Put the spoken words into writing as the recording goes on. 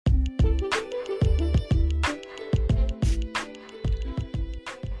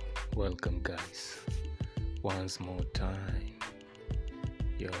Welcome, guys. Once more time.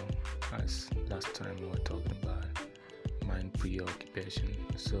 As last time we were talking about mind preoccupation.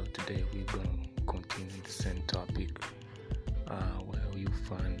 So today we're gonna continue the same topic. Where you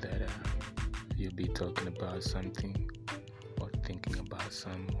find that you'll be talking about something, or thinking about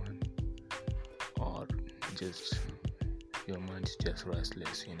someone, or just your mind's just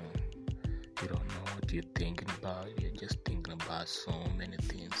restless. You don't know what you're thinking about. You're just thinking about so many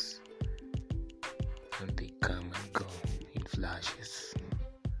things. And they come and go in flashes.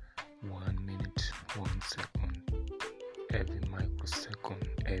 1 minute, 1 second, every microsecond,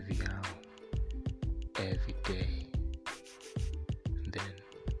 every hour, every day. And then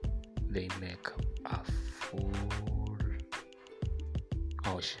they make a full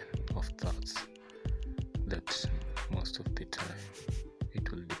ocean of thoughts that most of the time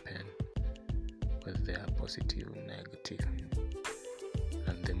it will depend whether they are positive or negative.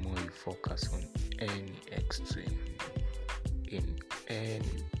 And the more you focus on any extreme in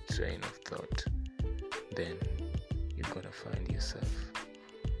any train of thought, then you're gonna find yourself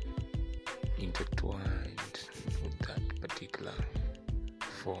intertwined with that particular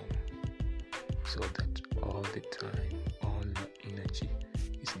form, so that all the time all your energy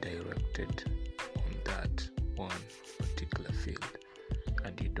is directed on that one particular field,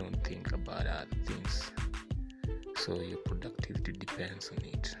 and you don't think about other things. So your productivity depends on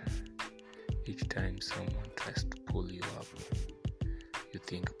it. Each time someone tries to pull you up, you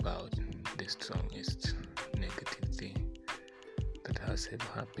think about the strongest negative thing that has ever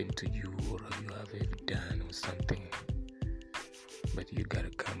happened to you, or you have ever done, or something. But you gotta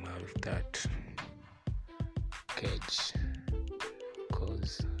come out of that cage,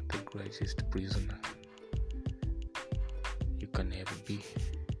 cause the greatest prisoner you can ever be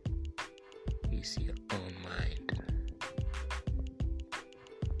is your own mind.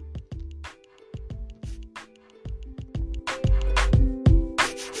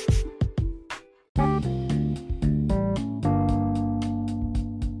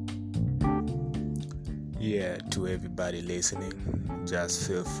 To everybody listening, just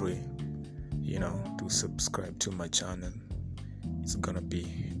feel free, to subscribe to my channel. It's gonna be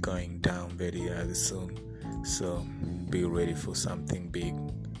going down very soon, so be ready for something big.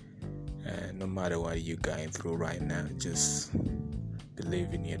 And no matter what you're going through right now, just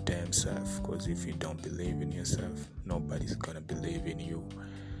believe in your damn self, because if you don't believe in yourself, nobody's gonna believe in you.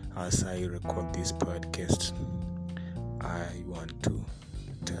 As I record this podcast, I want to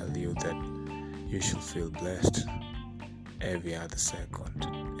tell you that you should feel blessed every other second,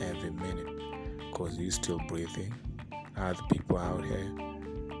 every minute, because you're still breathing. Other people out here,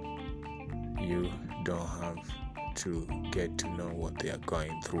 you don't have to get to know what they are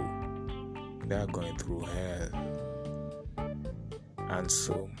going through. They are going through hell. And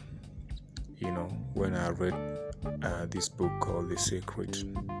so, when I read this book called The Secret,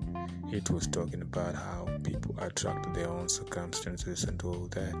 it was talking about how people attract their own circumstances and all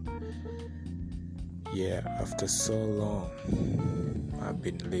that. After so long, I've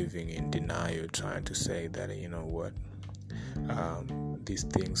been living in denial, trying to say that, these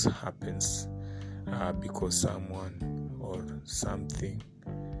things happens because someone or something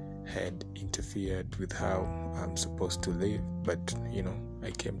had interfered with how I'm supposed to live. But,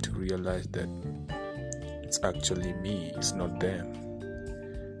 I came to realize that it's actually me, it's not them.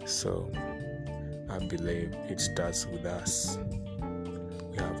 So I believe it starts with us.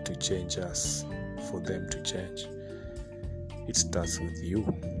 We have to change us for them to change. It starts with you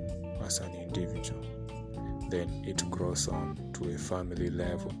as an individual, then it grows on to a family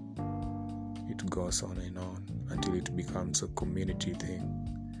level. It goes on and on until it becomes a community thing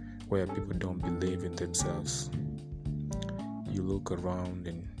where people don't believe in themselves. You look around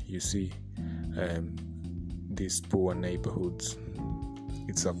and you see these poor neighborhoods.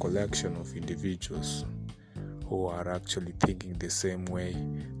 It's a collection of individuals who are actually thinking the same way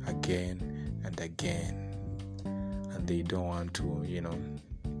again and again, and they don't want to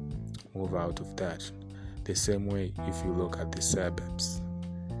move out of that. The same way, if you look at the suburbs,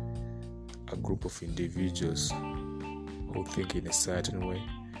 a group of individuals who think in a certain way,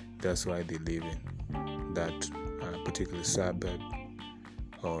 that's why they live in that particular suburb,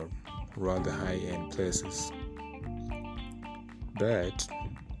 or rather high-end places. But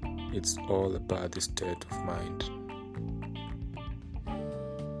it's all about the state of mind.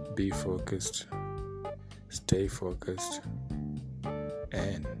 Be focused, stay focused,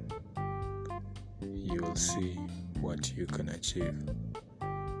 and you will see what you can achieve,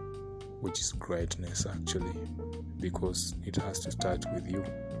 which is greatness actually, because it has to start with you.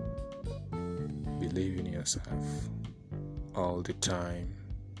 Believe in yourself all the time.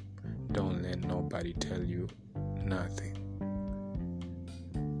 and nobody tell you nothing.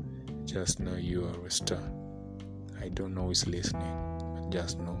 Just know you are a star. I don't know who's listening, but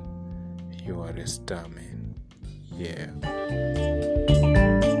just know you are a star, man. Yeah.